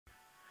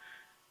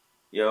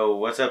Yo,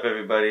 what's up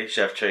everybody?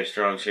 Chef Trey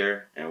Strong's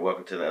here, and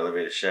welcome to the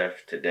Elevated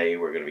Chef. Today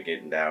we're going to be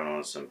getting down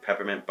on some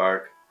peppermint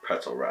bark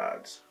pretzel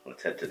rods.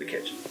 Let's head to the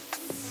kitchen.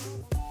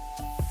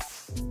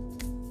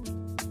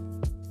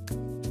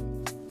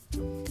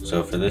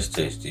 So for this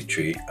tasty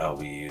treat, I'll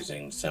be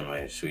using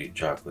semi-sweet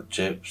chocolate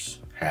chips,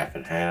 half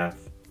and half,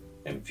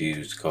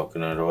 infused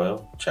coconut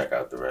oil, check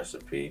out the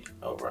recipe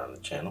over on the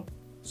channel,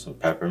 some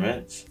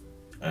peppermints,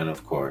 and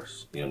of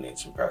course, you'll need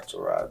some pretzel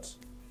rods.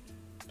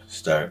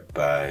 Start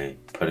by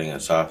putting a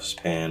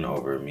saucepan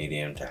over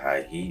medium to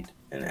high heat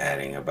and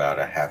adding about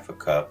a half a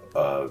cup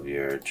of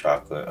your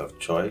chocolate of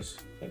choice.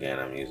 Again,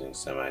 I'm using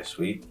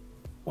semi-sweet.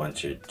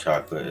 Once your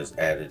chocolate is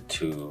added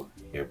to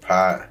your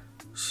pot,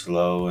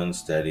 slow and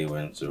steady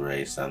wins the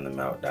race on the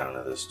meltdown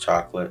of this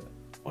chocolate.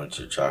 Once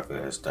your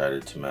chocolate has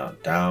started to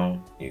melt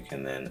down, you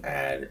can then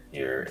add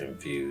your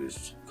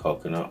infused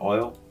coconut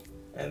oil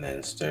and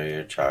then stir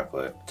your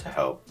chocolate to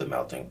help the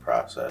melting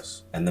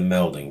process and the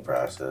melding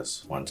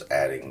process once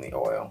adding the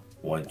oil.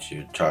 Once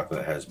your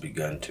chocolate has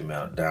begun to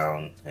melt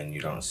down and you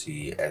don't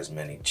see as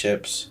many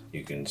chips,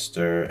 you can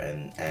stir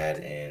and add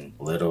in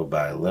little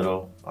by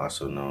little,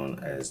 also known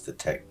as the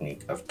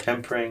technique of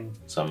tempering,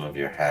 some of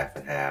your half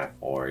and half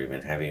or even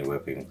heavy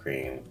whipping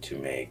cream to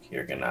make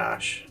your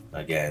ganache.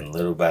 Again,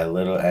 little by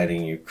little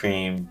adding your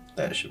cream.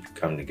 That should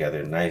come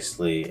together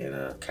nicely in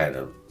a kind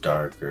of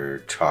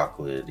darker,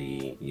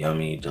 chocolatey,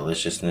 yummy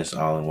deliciousness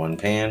all in one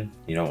pan.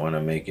 You don't want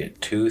to make it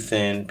too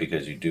thin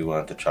because you do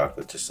want the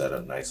chocolate to set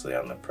up nicely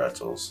on the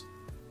pretzels.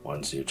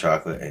 Once your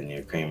chocolate and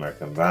your cream are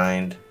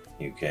combined,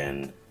 you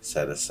can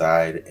set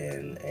aside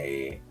in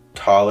a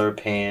taller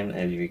pan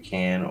if you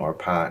can, or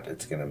pot.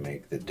 It's going to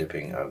make the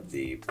dipping of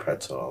the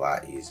pretzel a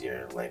lot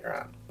easier later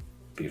on.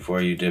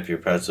 Before you dip your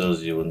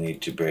pretzels, you will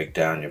need to break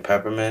down your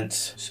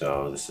peppermints.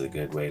 So this is a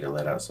good way to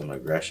let out some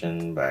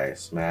aggression by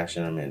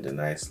smashing them into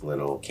nice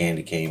little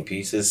candy cane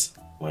pieces.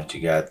 Once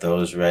you got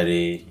those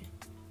ready,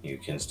 you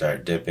can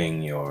start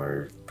dipping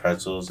your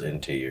pretzels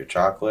into your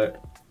chocolate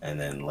and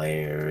then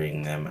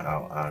layering them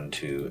out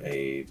onto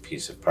a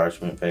piece of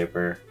parchment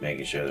paper,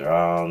 making sure they're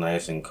all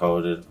nice and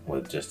coated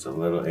with just a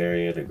little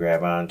area to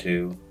grab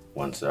onto.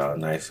 Once they're all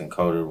nice and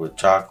coated with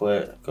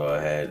chocolate, go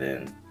ahead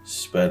and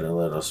spread a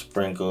little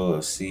sprinkle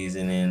of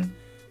seasonings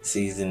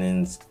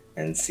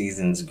and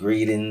seasons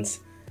greetings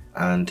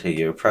onto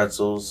your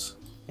pretzels,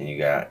 and you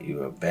got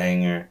you a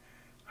banger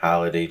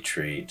holiday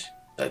treat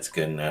that's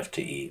good enough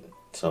to eat.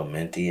 So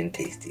minty and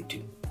tasty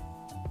too.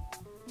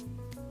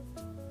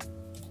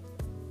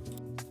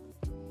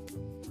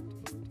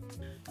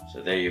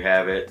 So there you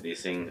have it.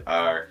 These things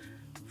are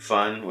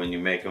fun when you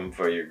make them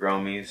for your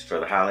gromies for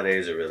the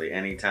holidays or really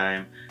any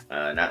time.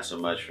 Not so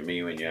much for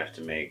me when you have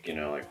to make,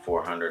 like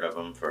 400 of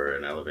them for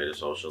an elevated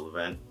social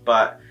event,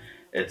 but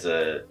it's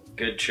a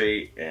good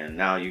treat, and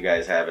now you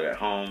guys have it at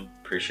home.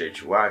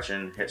 Appreciate you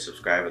watching. Hit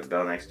subscribe with the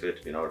bell next to it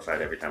to be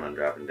notified every time I'm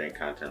dropping dank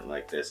content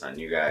like this on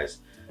you guys.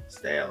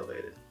 Stay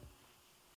elevated.